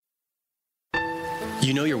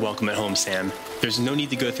You know you're welcome at home, Sam. There's no need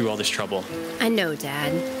to go through all this trouble. I know,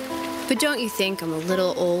 Dad. But don't you think I'm a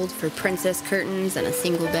little old for princess curtains and a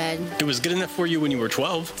single bed? It was good enough for you when you were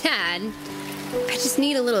 12. Dad, I just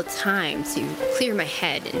need a little time to clear my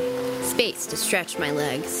head and space to stretch my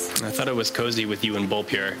legs. I thought it was cozy with you and Bulb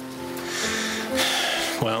here.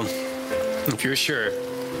 Well, if you're sure,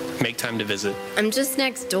 make time to visit. I'm just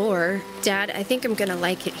next door. Dad, I think I'm gonna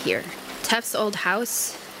like it here. Tef's old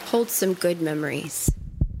house holds some good memories.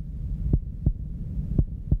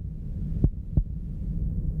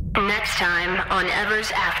 Next time on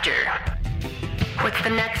Ever's After. What's the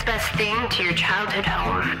next best thing to your childhood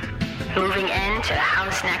home? Moving into the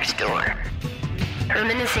house next door.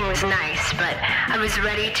 Reminiscing was nice, but I was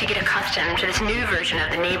ready to get accustomed to this new version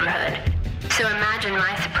of the neighborhood. So imagine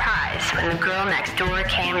my surprise when the girl next door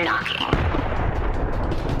came knocking.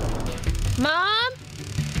 Mom?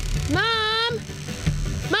 Mom?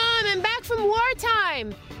 Mom, I'm back from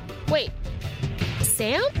wartime! Wait,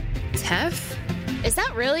 Sam? Tef? Is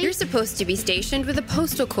that really? You're supposed to be stationed with the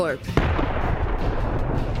Postal Corp.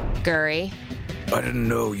 Gurry. I didn't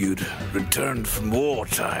know you'd returned from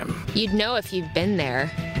wartime. You'd know if you've been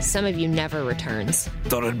there. Some of you never returns.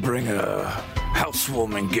 Thought I'd bring a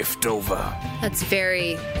housewarming gift over. That's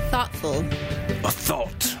very thoughtful. A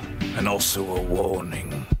thought, and also a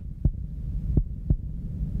warning.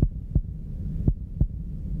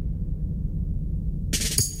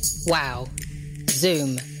 Wow.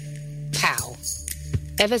 Zoom. Pow.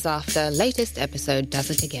 Ever's After latest episode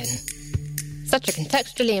does it again. Such a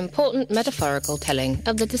contextually important metaphorical telling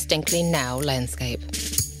of the distinctly now landscape.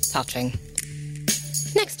 Touching.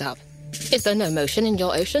 Next up, is there no motion in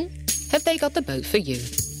your ocean? Have they got the boat for you?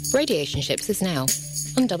 Radiation Ships is now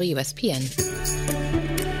on WSPN.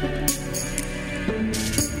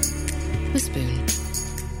 The Spoon.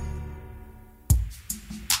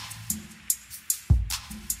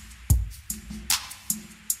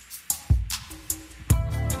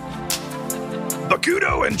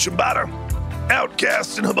 Bakudo and Shibata,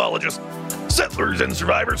 outcasts and habologists, settlers and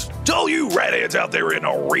survivors, to all you radheads out there in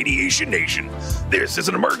a radiation nation, this is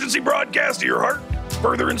an emergency broadcast to your heart.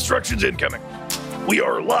 Further instructions incoming. We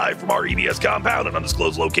are live from our EBS compound, an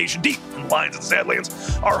undisclosed location deep in the lines of the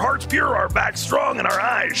Sadlands. Our hearts pure, our backs strong, and our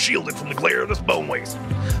eyes shielded from the glare of this bone waste.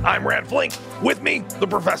 I'm Rad Flink. With me, the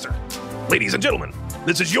Professor. Ladies and gentlemen,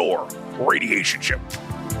 this is your radiation ship.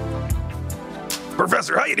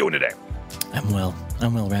 Professor, how you doing today? I'm well,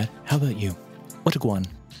 Rad. How about you? What a guan?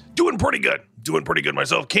 Doing pretty good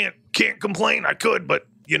myself. Can't complain. I could, but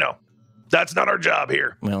that's not our job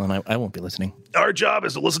here. Well, and I won't be listening. Our job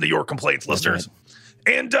is to listen to your complaints, listeners.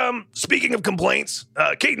 Right. And speaking of complaints,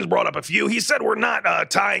 Caden's brought up a few. He said we're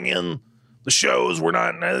not tying in the shows. We're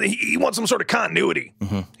not. He wants some sort of continuity.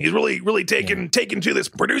 Mm-hmm. He's really taken to this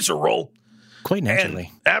producer role quite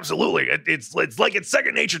naturally. And absolutely, it's like it's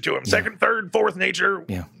second nature to him. Yeah. Second, third, fourth nature.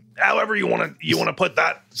 Yeah. However you want to put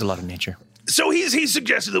that. It's a lot of nature. So he's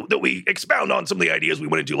suggested that we expound on some of the ideas we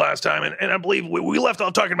went into last time, and I believe we left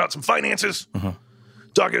off talking about some finances,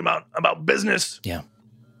 talking about business. Yeah.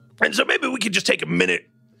 And so maybe we could just take a minute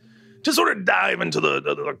to sort of dive into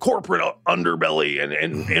the corporate underbelly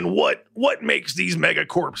and what makes these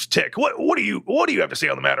megacorps tick. What do you have to say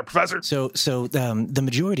on the matter, Professor? So the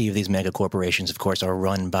majority of these mega corporations, of course, are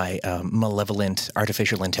run by malevolent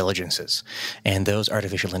artificial intelligences, and those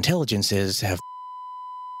artificial intelligences have.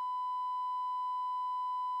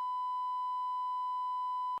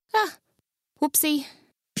 Whoopsie.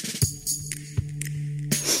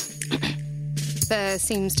 There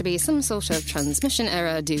seems to be some sort of transmission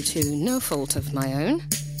error due to no fault of my own.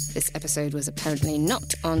 This episode was apparently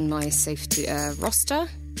not on my safe-to-air roster.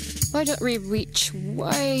 Why don't we reach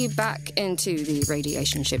way back into the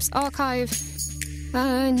Radiation Ships archive?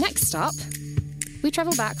 Next up, we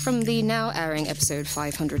travel back from the now airing episode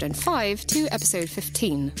 505 to episode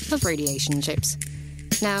 15 of Radiation Ships,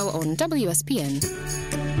 now on WSPN.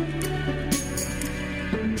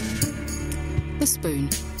 The Spoon.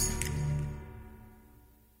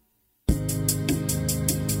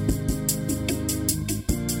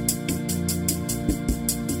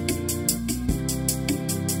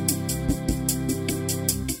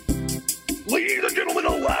 Ladies and gentlemen,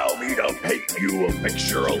 allow me to paint you a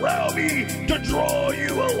picture. Allow me to draw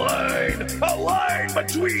you a line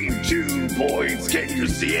between 2 points. Can you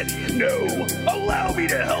see it? No. Allow me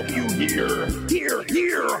to help you hear your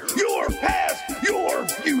past, your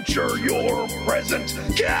future, your present.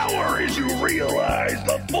 Cower as you realize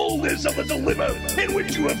the fullness of the dilemma in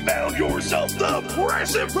which you have found yourself, the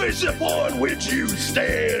precipice upon which you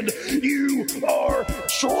stand. You are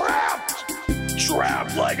trapped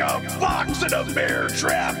Trapped like a fox in a bear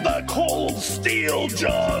trap, the cold steel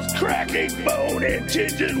jaws cracking bone and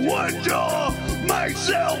tinted one jaw.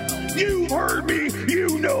 Myself, you've heard me,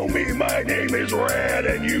 you know me, my name is Rad,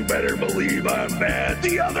 and you better believe I'm bad.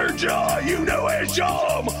 The other jaw you know as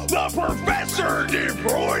Jom, the Professor De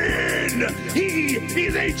Bruyne. He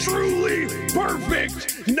is a truly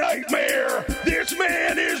perfect nightmare. This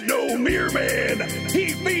man is no mere man. He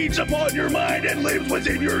feeds upon your mind and lives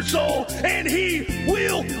within your soul, and he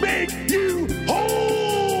will make you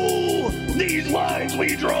whole. These lines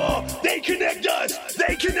we draw, they connect us,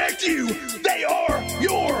 they connect you. They are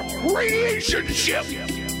your relationship.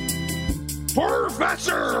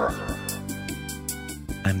 Professor!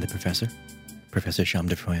 I'm the Professor, Professor Jom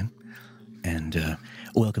De Bruyne, and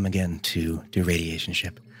welcome again to Radiation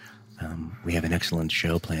Ship. We have an excellent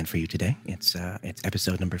show planned for you today. It's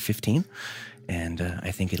episode number 15, and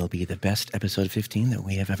I think it'll be the best episode 15 that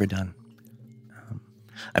we have ever done.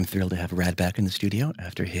 I'm thrilled to have Rad back in the studio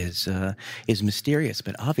after his mysterious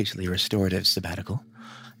but obviously restorative sabbatical,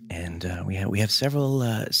 and we have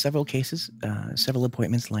several cases, several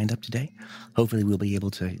appointments lined up today. Hopefully, we'll be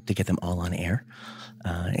able to get them all on air.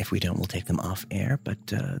 If we don't, we'll take them off air. But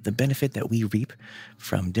the benefit that we reap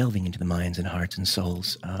from delving into the minds and hearts and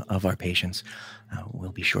souls of our patients,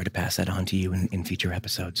 we'll be sure to pass that on to you in future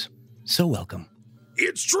episodes. So welcome.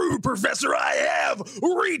 It's true, Professor, I have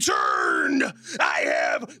returned! I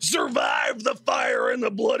have survived the fire and the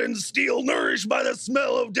blood and steel, nourished by the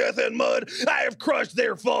smell of death and mud. I have crushed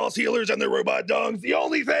their false healers and their robot dongs. The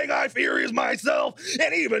only thing I fear is myself,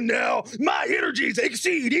 and even now, my energies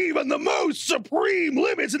exceed even the most supreme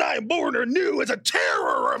limits, and I am born anew as a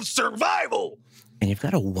terror of survival! And you've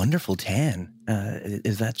got a wonderful tan.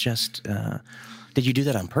 Is that just... Did you do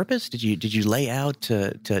that on purpose? Did you lay out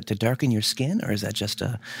to darken your skin, or is that just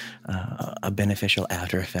a beneficial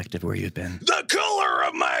after effect of where you've been? The color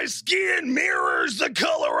of my skin mirrors the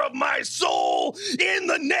color of my soul in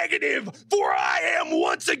the negative, for I am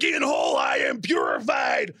once again whole, I am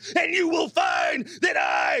purified, and you will find that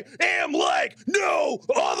I am like no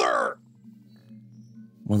other.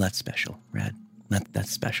 Well, that's special, Rad.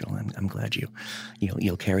 That's special. I'm glad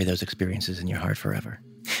you'll carry those experiences in your heart forever.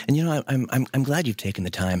 And you know, I'm glad you've taken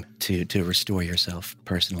the time to restore yourself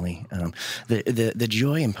personally. The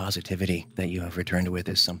joy and positivity that you have returned with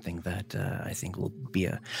is something that I think will be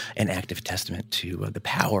an active testament to the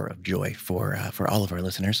power of joy for all of our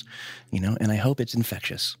listeners. You know, and I hope it's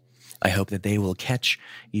infectious. I hope that they will catch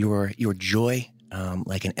your joy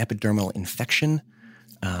like an epidermal infection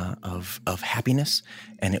of happiness,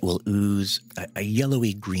 and it will ooze a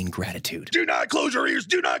yellowy green gratitude. Do not close your ears,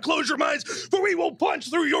 do not close your minds, for we will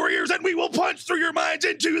punch through your ears and we will punch through your minds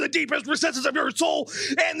into the deepest recesses of your soul.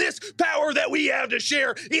 And this power that we have to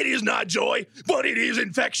share, it is not joy, but it is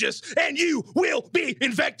infectious, and you will be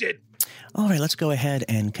infected. All right, let's go ahead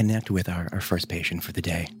and connect with our first patient for the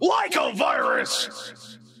day. Like a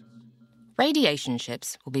virus! Radiation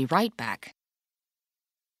Ships will be right back.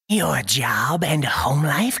 Your job and home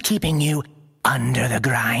life keeping you under the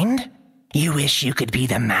grind? You wish you could be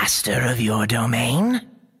the master of your domain?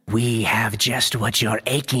 We have just what your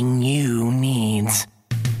aching you needs.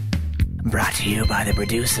 Brought to you by the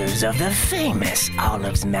producers of the famous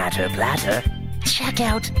Olive's Matter Platter, check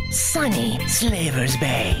out Sunny Slaver's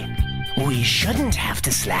Bay. We shouldn't have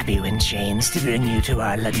to slap you in chains to bring you to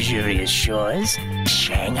our luxurious shores.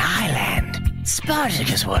 Shanghai Land,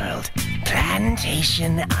 Spartacus World,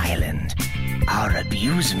 Plantation Island. Our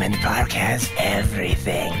abusement park has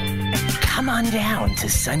everything. Come on down to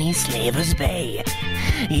Sunny Slaver's Bay,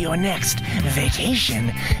 your next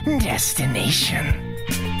vacation destination.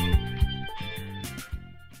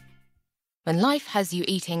 When life has you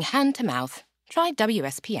eating hand to mouth, try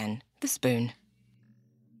WSPN, the spoon.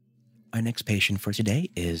 Our next patient for today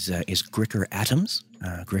is Gricker Atoms.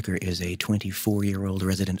 Gricker is a 24-year-old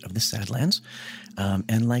resident of the Sadlands,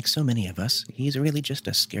 and like so many of us, he's really just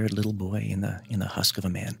a scared little boy in the husk of a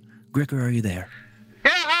man. Gricker, are you there?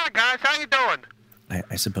 Yeah, hi guys, how you doing?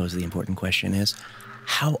 I suppose the important question is,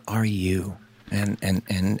 how are you, and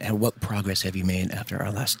what progress have you made after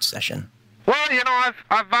our last session? Well, you know,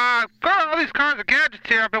 I've got all these kinds of gadgets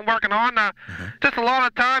here I've been working on. Just a lot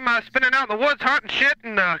of time spending out in the woods hunting shit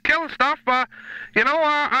and killing stuff. You know,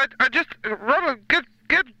 I just wrote a good.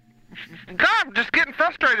 God, I'm just getting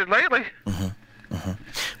frustrated lately.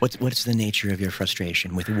 What's the nature of your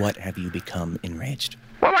frustration? With what have you become enraged?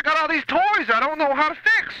 Well, I got all these toys I don't know how to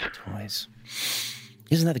fix. Toys.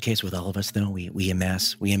 Isn't that the case with all of us, though? We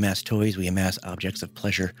amass toys, we amass objects of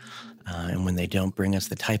pleasure, and when they don't bring us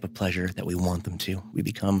the type of pleasure that we want them to, we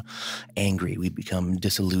become angry, we become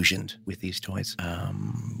disillusioned with these toys.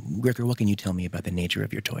 Gricker, what can you tell me about the nature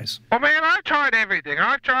of your toys? Well, man, I've tried everything.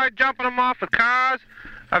 I've tried jumping them off of cars.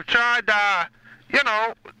 I've tried,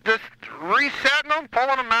 just resetting them,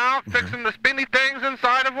 pulling them out, fixing the spinny things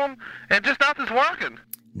inside of them, and just nothing's working.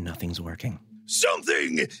 Nothing's working.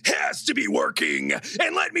 Something has to be working,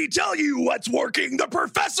 and let me tell you what's working. The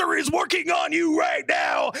professor is working on you right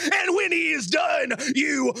now, and when he is done,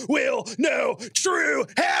 you will know true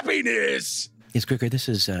happiness. Yes, Gricker, this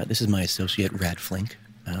is my associate, Rad Flink.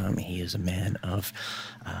 He is a man of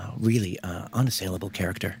really unassailable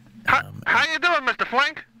character. How you doing, Mr.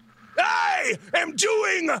 Flink? I am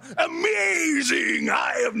doing amazing.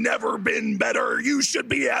 I have never been better. You should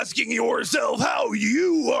be asking yourself how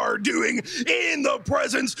you are doing in the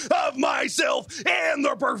presence of myself and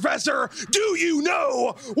the professor. Do you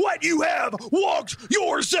know what you have walked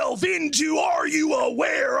yourself into? Are you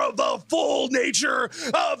aware of the full nature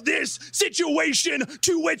of this situation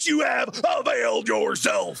to which you have availed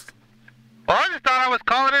yourself? Well, I just thought I was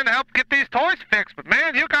calling in to help get these toys fixed, but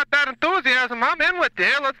man, you got that enthusiasm. I'm in with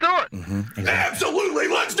you. Let's do it. Exactly. Absolutely,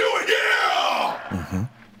 let's do it, yeah!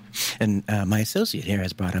 And my associate here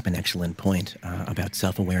has brought up an excellent point about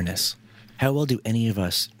self-awareness. How well do any of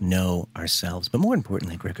us know ourselves? But more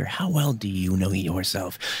importantly, Gricker, how well do you know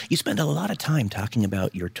yourself? You spend a lot of time talking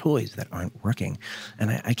about your toys that aren't working,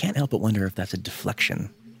 and I can't help but wonder if that's a deflection.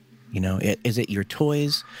 Is it your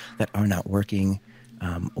toys that are not working?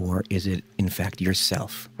 Or is it, in fact,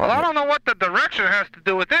 yourself? Well, I don't know what the direction has to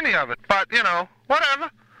do with any of it, but, whatever.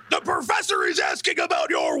 The professor is asking about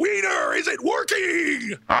your wiener. Is it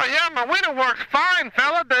working? Oh, yeah, my wiener works fine,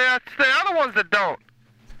 fella. It's the other ones that don't.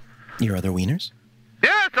 Your other wieners?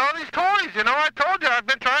 Yeah, it's all these toys. I told you, I've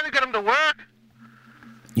been trying to get them to work.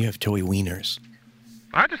 You have toy wieners.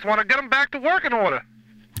 I just want to get them back to working order.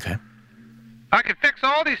 Okay. I can fix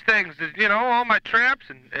all these things, all my traps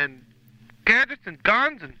and gadgets and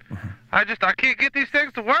guns, and I can't get these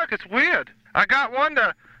things to work. It's weird. I got one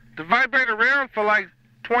to vibrate around for like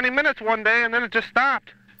 20 minutes one day, and then it just stopped.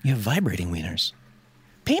 You have vibrating wieners.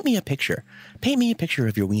 Paint me a picture. Paint me a picture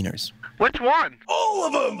of your wieners. Which one? All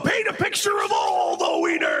of them! Paint a picture of all the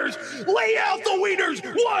wieners! Lay out the wieners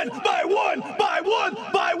one by one by one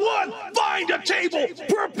by one! Find a table!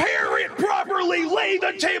 Prepare it properly! Lay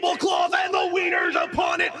the tablecloth and the wieners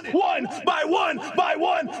upon it one by one by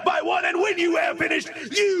one by one! And when you have finished,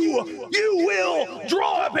 you will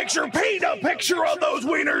draw a picture, paint a picture of those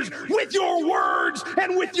wieners with your words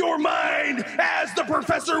and with your mind, as the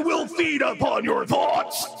professor will feed upon your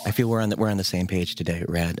thoughts. I feel we're on the same page today,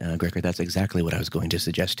 Rad. Gricker, that's exactly what I was going to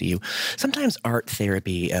suggest to you. Sometimes art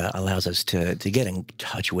therapy allows us to get in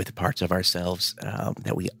touch with parts of ourselves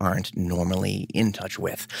that we aren't normally in touch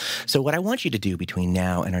with. So what I want you to do between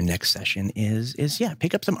now and our next session is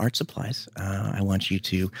pick up some art supplies. I want you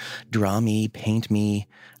to draw me, paint me,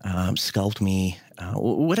 sculpt me,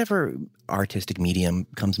 whatever artistic medium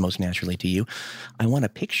comes most naturally to you. I want a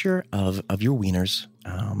picture of your wieners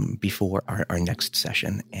before our next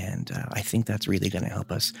session, and I think that's really going to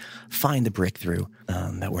help us find the breakthrough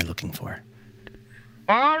that we're looking for.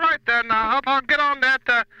 All right, then. I'll get on that.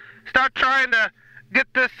 Start trying to get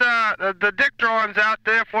this the dick drawings out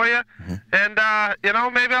there for you, and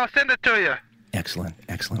maybe I'll send it to you. Excellent.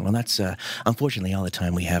 Well, that's unfortunately all the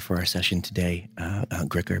time we have for our session today,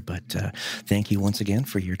 Gricker, but thank you once again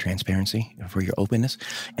for your transparency, for your openness,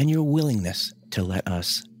 and your willingness to let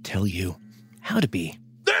us tell you how to be.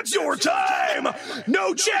 That's your time!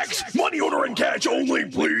 No checks! Money order and cash only,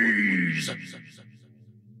 please!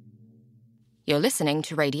 You're listening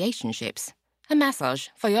to Radiation Ships, a massage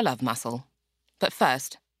for your love muscle. But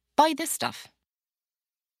first, buy this stuff.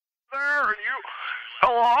 There, you...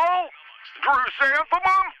 Hello?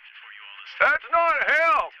 Chrysanthemum? That's not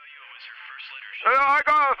him.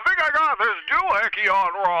 I think I got this doohickey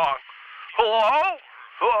on wrong. Hello?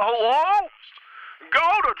 Hello? Go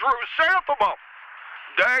to Chrysanthemum.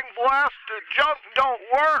 Dang blasted junk don't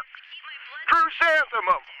work.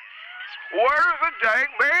 Chrysanthemum. Where's the dang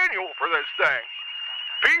manual for this thing?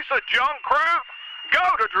 Piece of junk crap? Go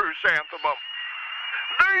to Chrysanthemum.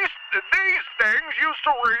 These things used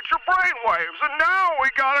to reach your brainwaves, and now we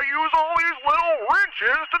gotta use all these little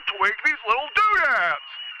wrenches to tweak these little doodads.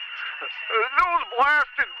 Those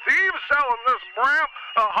blasted thieves selling this bram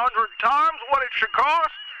 100 times what it should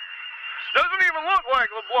cost. Doesn't even look like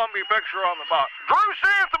the Blumby picture on the box.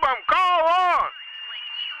 Chrysanthemum, call on!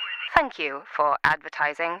 Thank you for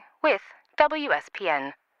advertising with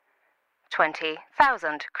WSPN.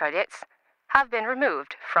 20,000 credits have been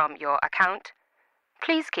removed from your account.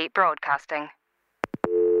 Please keep broadcasting.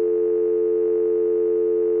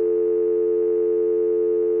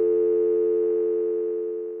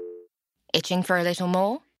 Itching for a little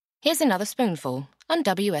more? Here's another spoonful on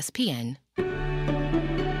WSPN.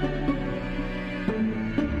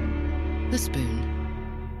 The Spoon.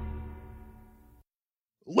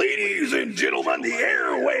 Ladies and gentlemen, the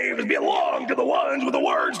airwaves belong to the ones with the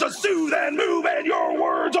words to soothe and move, and your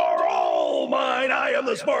words are all mine. I am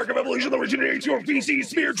the spark of evolution that originates your feces,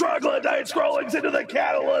 smeared troglodyte scrawlings into the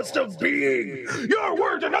catalyst of being. Your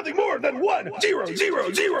words are nothing more than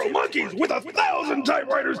 1000 monkeys with 1,000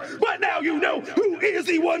 typewriters. But now you know who is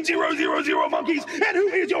the 1000 monkeys and who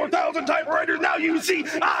is your 1,000 typewriters. Now you see,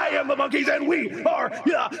 I am the monkeys and we are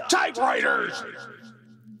the typewriters.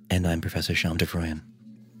 And I'm Professor Sham DeFroyan.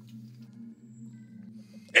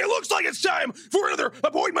 It looks like it's time for another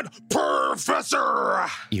appointment, Professor.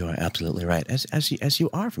 You are absolutely right, as you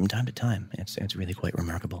are from time to time. It's really quite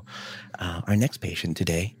remarkable. Our next patient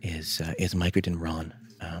today is Mykerton Ron.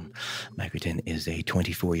 Mykerton is a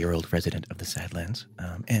 24-year-old resident of the Sadlands,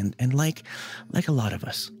 and like a lot of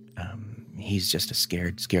us, he's just a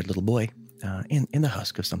scared little boy in the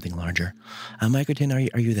husk of something larger. Mykerton,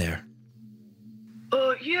 are you there?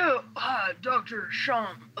 Yeah, hi, Dr.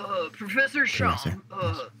 Sham, Professor Sham,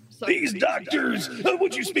 These doctors,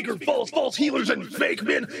 would you speak, are false healers and fake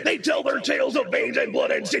men. They tell their tales of veins and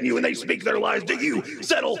blood and sinew, and they speak their lies. Do you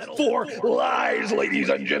settle for lies, ladies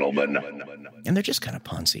and gentlemen? And they're just kind of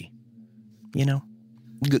poncy, you know?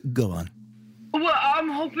 Go on. Well, I'm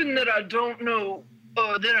hoping that I don't know,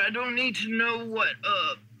 that I don't need to know what,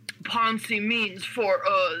 Ponzi means for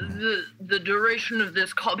the duration of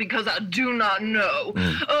this call, because I do not know.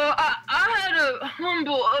 I had a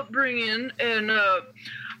humble upbringing, and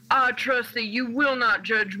I trust that you will not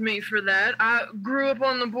judge me for that. I grew up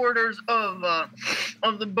on the borders of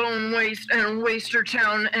the Bone Waste and Waster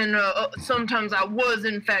Town, and sometimes I was,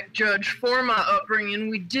 in fact, judged for my upbringing.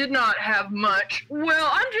 We did not have much. Well,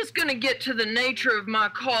 I'm just going to get to the nature of my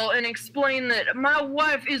call and explain that my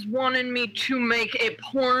wife is wanting me to make a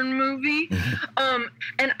porn movie,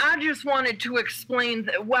 and I just wanted to explain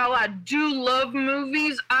that while I do love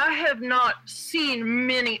movies, I have not seen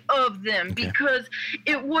many of them, because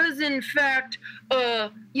it was in fact,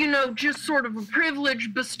 just sort of a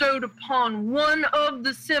privilege bestowed upon one of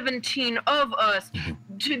the 17 of us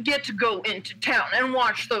to get to go into town and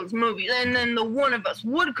watch those movies. And then the one of us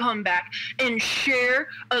would come back and share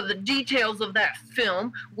the details of that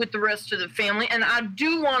film with the rest of the family. And I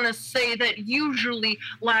do want to say that usually,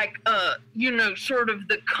 sort of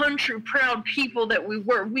the country proud people that we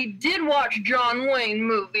were, we did watch John Wayne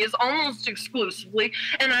movies almost exclusively.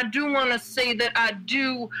 And I do want to say that I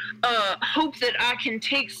do hope that I can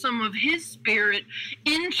take some of his spirit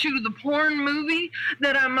into the porn movie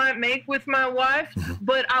that I might make with my wife,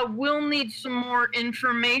 but I will need some more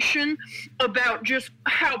information about just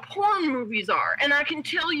how porn movies are. And I can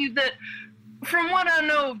tell you that from what I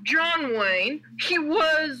know of John Wayne, he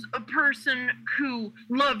was a person who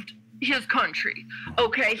loved his country,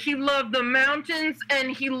 okay? He loved the mountains and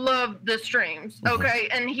he loved the streams, okay?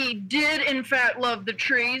 And he did, in fact, love the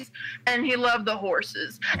trees and he loved the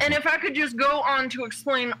horses. And if I could just go on to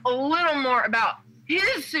explain a little more about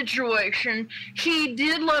his situation, he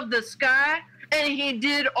did love the sky and he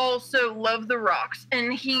did also love the rocks.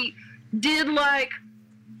 And he did like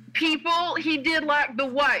people, he did like the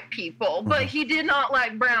white people, but he did not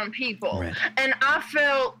like brown people. Right. And I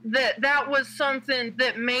felt that that was something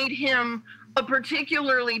that made him a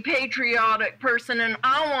particularly patriotic person, and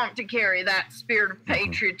I want to carry that spirit of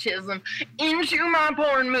patriotism into my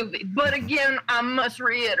porn movie. But again, I must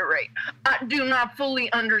reiterate, I do not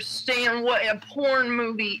fully understand what a porn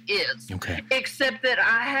movie is, except that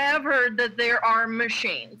I have heard that there are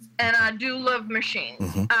machines, and I do love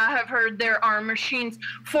machines. I have heard there are machines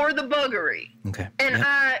for the buggery, and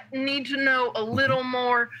I need to know a little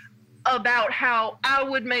more about how I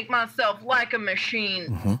would make myself like a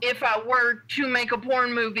machine if I were to make a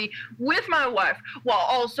porn movie with my wife while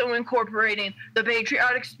also incorporating the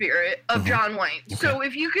patriotic spirit of John Wayne. So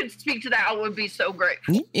if you could speak to that, I would be so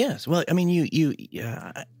grateful. Yes. Well, I mean,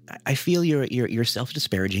 I feel you're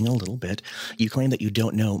self-disparaging a little bit. You claim that you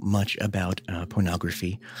don't know much about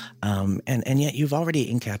pornography, and yet you've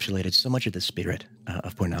already encapsulated so much of the spirit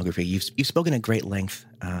of pornography. You've spoken at great length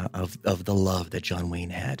of the love that John Wayne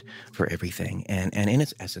had for everything, and in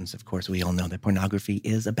its essence, of course, we all know that pornography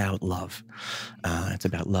is about love. It's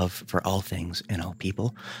about love for all things and all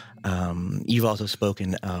people. You've also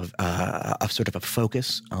spoken of sort of a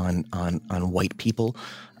focus on white people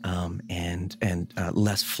and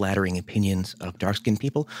less flattering opinions of dark-skinned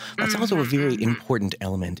people. That's also a very important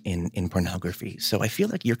element in pornography. So I feel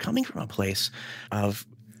like you're coming from a place of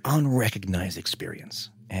unrecognized experience.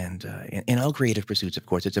 And in all creative pursuits, of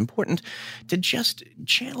course, it's important to just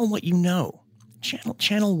channel what you know.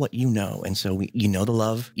 Channel what you know. And so you know the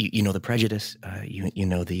love, you know the prejudice, you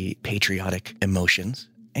know the patriotic emotions,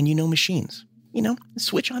 and you know machines.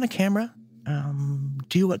 Switch on a camera,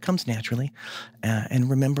 do what comes naturally, and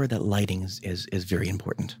remember that lighting is very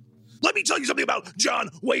important. Let me tell you something about John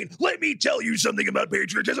Wayne. Let me tell you something about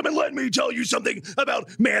patriotism, and let me tell you something about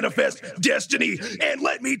manifest destiny. And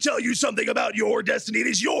let me tell you something about your destiny. It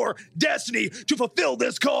is your destiny to fulfill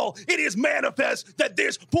this call. It is manifest that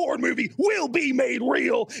this porn movie will be made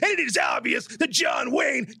real. And it is obvious that John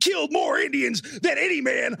Wayne killed more Indians than any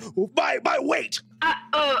man by weight.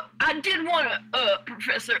 I did want to,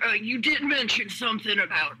 Professor, you did mention something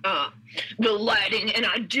about, the lighting, and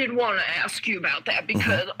I did want to ask you about that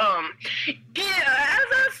because, yeah, as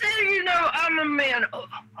I said, I'm a man of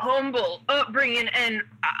humble upbringing, and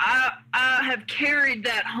I have carried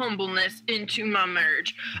that humbleness into my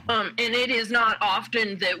marriage, and it is not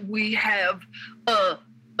often that we have,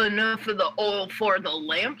 enough of the oil for the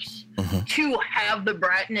lamps to have the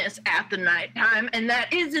brightness at the nighttime. And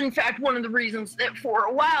that is, in fact, one of the reasons that for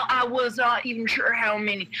a while I was not even sure how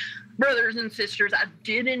many brothers and sisters I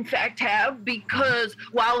did, in fact, have, because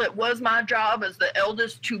while it was my job as the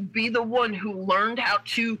eldest to be the one who learned how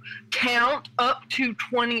to count up to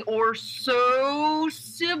 20 or so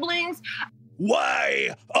siblings.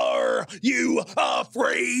 Why are you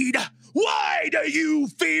afraid? Why do you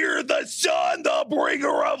fear the sun, the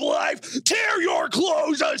bringer of life? Tear your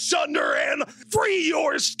clothes asunder and free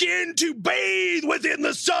your skin to bathe within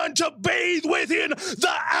the sun, to bathe within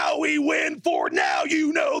the owie wind, for now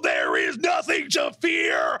you know there is nothing to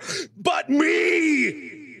fear but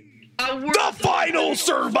me, the final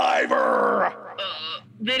survivor.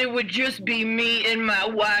 That it would just be me and my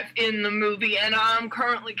wife in the movie, and I'm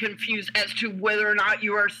currently confused as to whether or not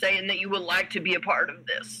you are saying that you would like to be a part of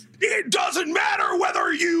this. It doesn't matter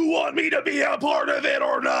whether you want me to be a part of it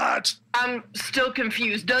or not. I'm still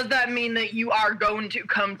confused. Does that mean that you are going to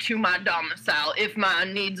come to my domicile if my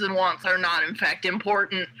needs and wants are not, in fact,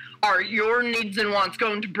 important? Are your needs and wants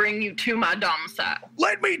going to bring you to my domicile?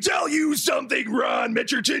 Let me tell you something, Ron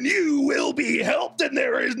Mitcherton. You will be helped, and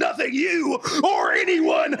there is nothing you or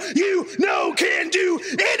anyone you know can do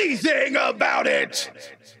anything about it.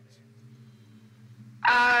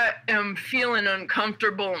 I am feeling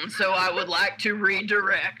uncomfortable, and so I would like to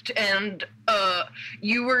redirect. And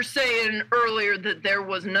you were saying earlier that there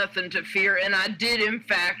was nothing to fear, and I did, in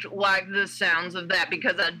fact, like the sounds of that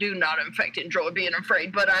because I do not, in fact, enjoy being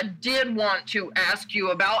afraid. But I did want to ask you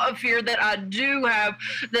about a fear that I do have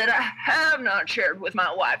that I have not shared with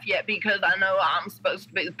my wife yet because I know I'm supposed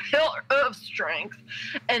to be the pillar of strength.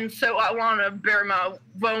 And so I want to bear my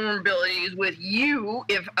vulnerabilities with you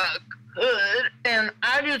if I could, and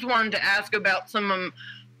I just wanted to ask about some of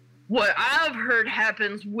what I've heard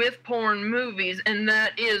happens with porn movies, and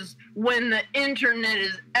that is when the internet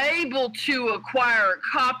is able to acquire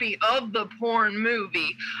a copy of the porn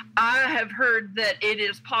movie, I have heard that it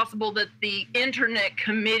is possible that the internet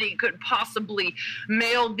committee could possibly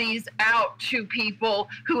mail these out to people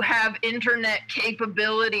who have internet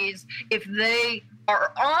capabilities. If they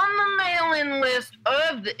are on the mail-in list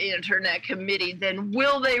of the internet committee, then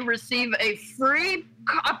will they receive a free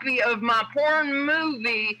copy of my porn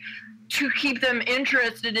movie to keep them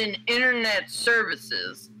interested in internet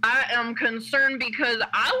services? I am concerned because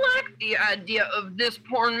I like the idea of this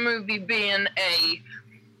porn movie being a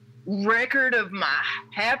record of my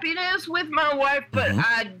happiness with my wife, but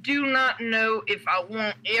I do not know if I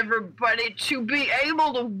want everybody to be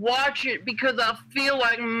able to watch it because I feel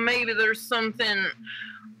like maybe there's something,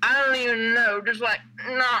 I don't even know, just like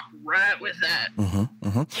not right with that.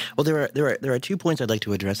 Well, there are 2 points I'd like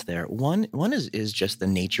to address there. One is just the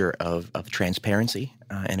nature of transparency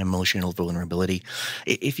and emotional vulnerability.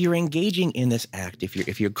 If you're engaging in this act,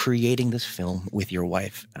 if you're creating this film with your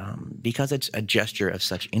wife, because it's a gesture of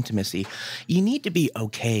such intimacy, you need to be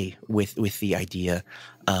okay with the idea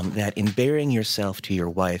that in bearing yourself to your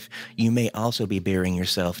wife, you may also be bearing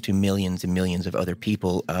yourself to millions and millions of other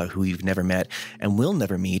people who you've never met and will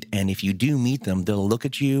never meet. And if you do meet them, they'll look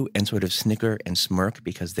at you and sort of snicker and smirk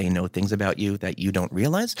because they know things about you that you don't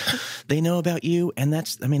realize they know about you. And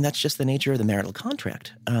that's just the nature of the marital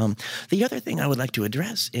contract. The other thing I would like to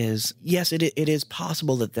address is, yes, it is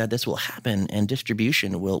possible that this will happen and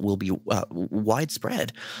distribution will be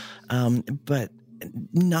widespread, but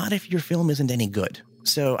not if your film isn't any good.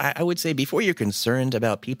 So I would say before you're concerned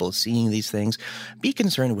about people seeing these things, be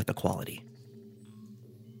concerned with the quality.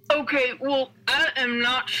 Okay, well, I am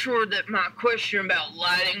not sure that my question about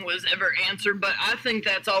lighting was ever answered, but I think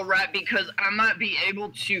that's all right because I might be able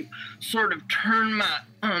to sort of turn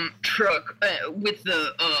my truck with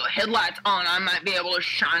the headlights on. I might be able to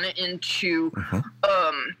shine it into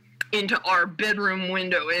our bedroom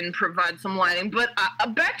window and provide some lighting. But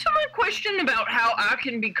back to my question about how I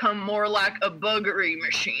can become more like a buggery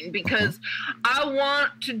machine, because I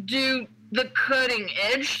want to do the cutting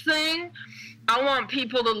edge thing. I want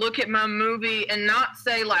people to look at my movie and not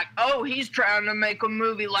say like, oh, he's trying to make a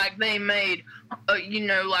movie like they made,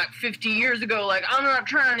 like 50 years ago. Like, I'm not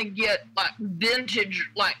trying to get like vintage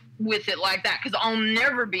like with it like that, because I'll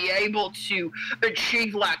never be able to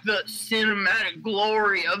achieve like the cinematic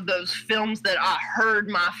glory of those films that I heard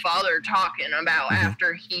my father talking about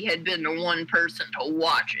after he had been the one person to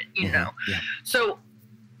watch it, you know? Yeah. So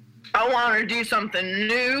I want to do something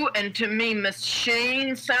new, and to me,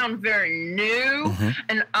 machines sound very new,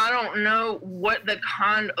 and I don't know what the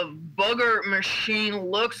kind of bugger machine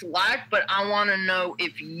looks like, but I want to know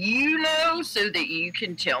if you know so that you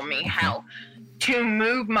can tell me how to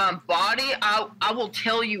move my body. I will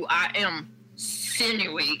tell you I am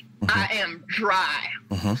sinewy, I am dry,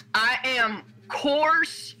 I am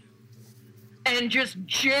coarse, and just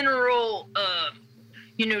general,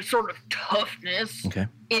 sort of toughness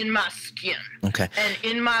in my skin and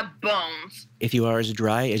in my bones. If you are as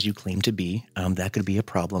dry as you claim to be, that could be a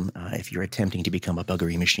problem if you're attempting to become a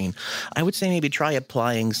buggery machine. I would say maybe try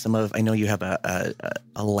applying some of, I know you have a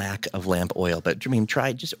lack of lamp oil, but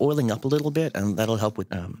try just oiling up a little bit, and that'll help with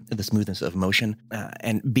the smoothness of motion.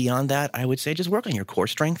 And beyond that, I would say just work on your core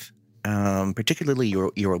strength. Particularly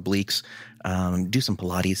your obliques. Do some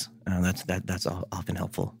Pilates. That's often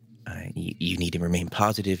helpful. You need to remain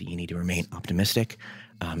positive. You need to remain optimistic.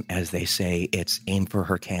 As they say, it's aim for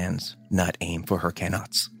her cans, not aim for her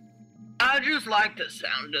cannots. I just like the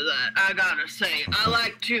sound of that, I gotta say. I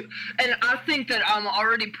like to, and I think that I'm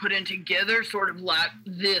already putting together sort of like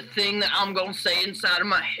the thing that I'm gonna say inside of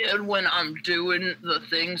my head when I'm doing the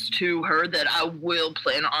things to her that I will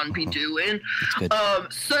plan on be doing.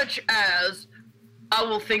 Such as, I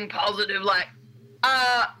will think positive, like,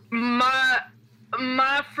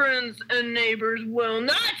 my friends and neighbors will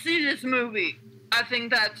not see this movie. I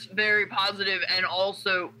think that's very positive, and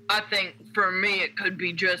also I think for me it could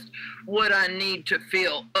be just what I need to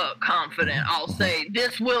feel confident. I'll say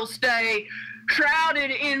this will stay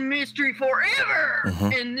shrouded in mystery forever,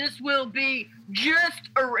 and this will be just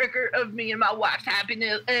a record of me and my wife's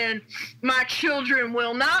happiness, and my children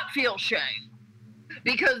will not feel shame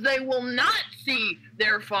because they will not see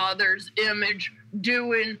their father's image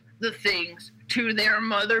doing the things to their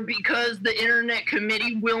mother, because the Internet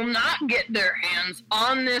Committee will not get their hands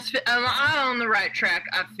on this. Am I on the right track,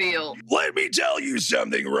 I feel? Let me tell you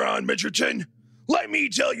something, Ron Mitcherton. Let me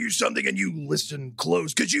tell you something, and you listen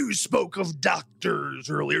close, because you spoke of doctors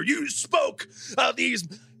earlier. You spoke of these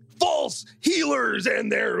false healers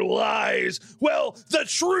and their lies. Well, the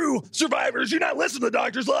true survivors do not listen to the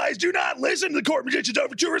doctor's lies. Do not listen to the court magician's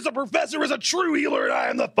overtures. The professor is a true healer, and I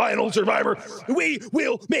am the final survivor. We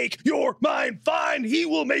will make your mind fine. He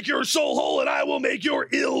will make your soul whole, and I will make your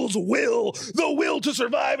ills will. The will to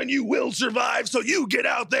survive, and you will survive. So you get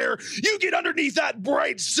out there. You get underneath that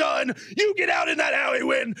bright sun. You get out in that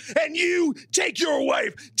alleyway, and you take your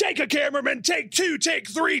wife. Take a cameraman. Take 2, take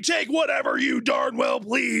 3, take whatever you darn well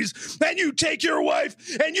please. And you take your wife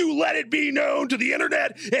and you let it be known to the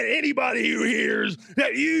internet and anybody who hears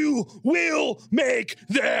that you will make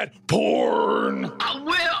that porn. I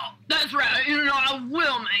will. That's right. I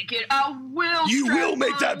will make it. I will. You will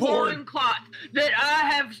make that porn. Cloth that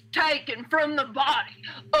I have taken from the body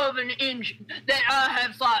of an engine that I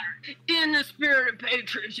have slaughtered in the spirit of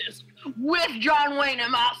patriotism with John Wayne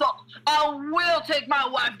in my soul. I will take my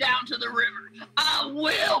wife down to the river. I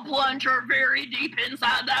will plunge her very deep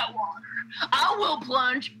inside that water. I will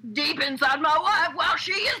plunge deep inside my wife while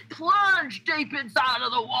she is plunged deep inside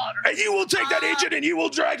of the water. And you will take that engine and you will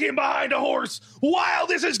drag him behind a horse while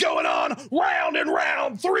this is going on, round and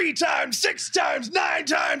round, 3 times, 6 times, 9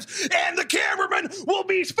 times, and the cameraman will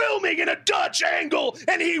be filming in a Dutch angle,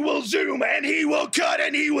 and he will zoom, and he will cut,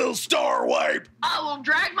 and he will star wipe. I will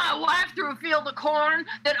drag my wife through a field of corn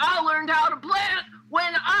that I learned how to plant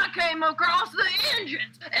when I came across the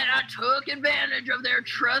engines, and I took advantage of their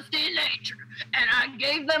trusty nature, and I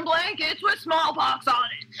gave them blankets with smallpox on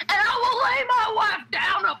it, and I will lay my wife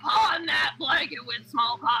down upon that blanket with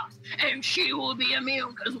smallpox, and she will be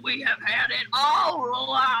immune because we have had it all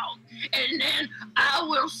along. And then I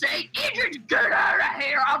will say, Idris, get out of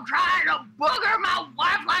here. I'm trying to booger my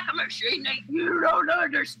machine that you don't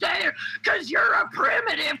understand because you're a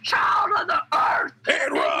primitive child of the earth.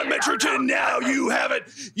 And Ron Mitcherton, now you have it.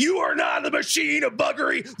 You are not the machine of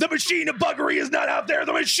buggery. The machine of buggery is not out there.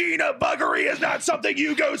 The machine of buggery is not something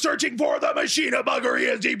you go searching for. The machine of buggery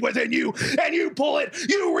is deep within you, and you pull it.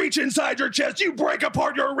 You reach inside your chest. You break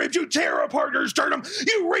apart your ribs. You tear apart your sternum.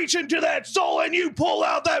 You reach into that soul, and you pull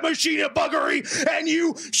out that machine of buggery, and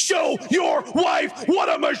you show your wife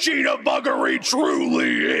what a machine of buggery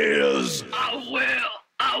truly is.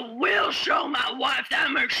 I will show my wife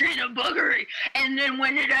that machine of buggery, and then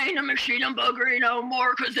when it ain't a machine of buggery no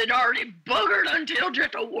more, because it already buggered until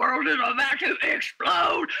just the world is about to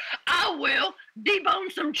explode, I will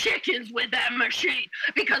debone some chickens with that machine,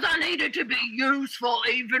 because I need it to be useful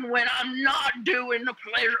even when I'm not doing the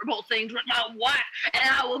pleasurable things with my wife, and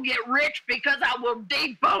I will get rich because I will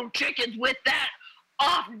debone chickens with that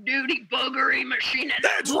off-duty buggery machine.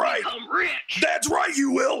 That's right. Become rich. That's right, you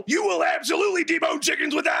will. You will absolutely debone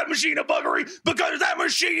chickens with that machine of buggery, because that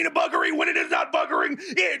machine of buggery, when it is not buggering,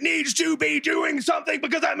 it needs to be doing something,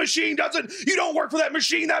 because that machine doesn't. You don't work for that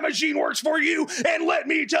machine works for you. And let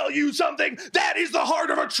me tell you something, that is the heart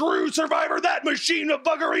of a true survivor, that machine of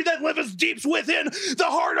buggery that lives deep within the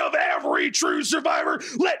heart of every true survivor.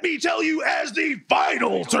 Let me tell you, as the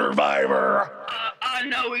final survivor. I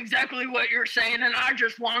know exactly what you're saying, and I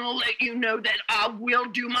just want to let you know that I will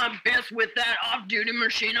do my best with that off-duty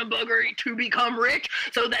machine of buggery to become rich,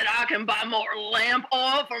 so that I can buy more lamp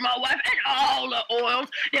oil for my wife and all the oils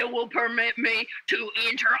that will permit me to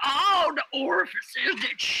enter all the orifices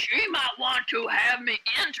that she might want to have me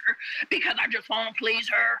enter, because I just want to please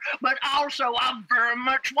her. But also, I very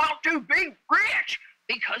much want to be rich,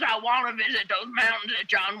 because I want to visit those mountains that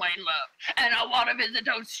John Wayne loved, and I want to visit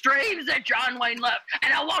those streams that John Wayne loved,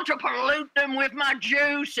 and I want to pollute them with my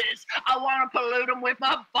juices. I want to pollute them with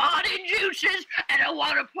my body juices, and I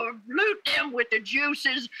want to pollute them with the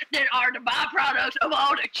juices that are the byproducts of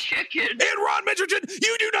all the chicken. And Ron Mitcherton,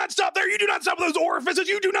 you do not stop there. You do not stop with those orifices.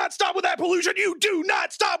 You do not stop with that pollution. You do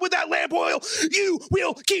not stop with that lamp oil. You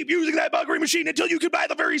will keep using that buggery machine until you can buy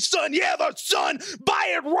the very sun. Yeah, the sun. Buy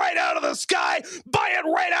it right out of the sky. Buy it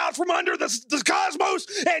right out from under the cosmos,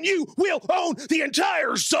 and you will own the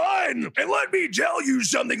entire sun. And let me tell you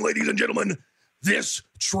something, ladies and gentlemen. This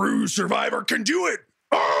true survivor can do it.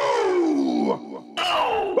 Oh!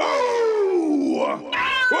 Oh! Oh!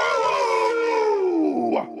 Oh!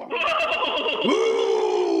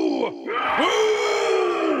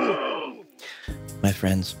 Oh! My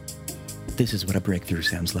friends, this is what a breakthrough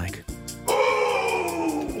sounds like.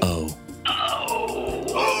 Oh.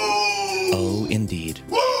 Oh, indeed.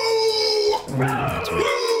 That's right.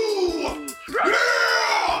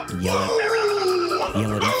 Yell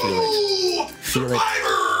it and feel it. Feel it.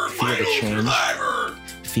 Feel the change.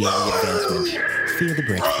 Feel the advancement. Feel the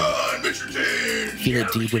breakthrough. Feel it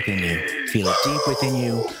deep within you. Feel it deep within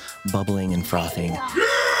you, bubbling and frothing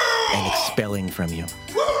and expelling from you.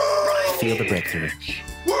 Feel the breakthrough.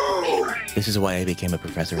 This is why I became a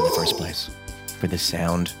professor in the first place, for the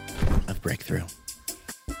sound of breakthrough.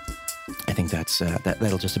 I think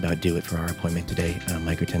that'll just about do it for our appointment today,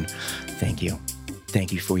 Mikerton. Thank you.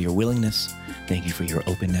 Thank you for your willingness. Thank you for your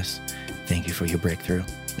openness. Thank you for your breakthrough.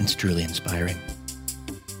 It's truly inspiring.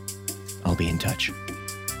 I'll be in touch.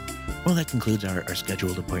 Well, that concludes our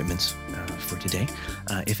scheduled appointments for today.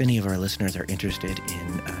 If any of our listeners are interested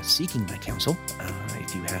in seeking my counsel,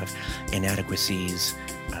 if you have inadequacies,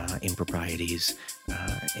 improprieties,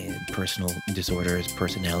 personal disorders,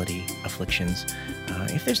 personality afflictions,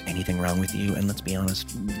 if there's anything wrong with you, and let's be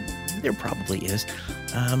honest, there probably is,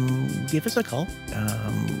 give us a call.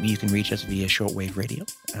 You can reach us via shortwave radio.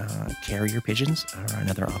 Carrier pigeons are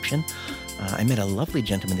another option. I met a lovely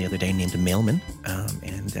gentleman the other day named Mailman,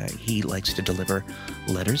 and he likes to deliver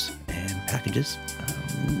letters and packages.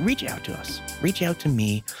 Reach out to us. Reach out to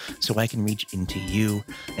me so I can reach into you,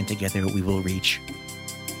 and together we will reach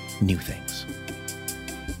new things.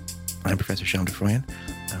 I'm Professor Sean DeFroyan.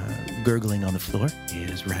 Gurgling on the floor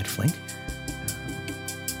is Rad Flink.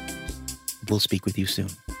 We'll speak with you soon.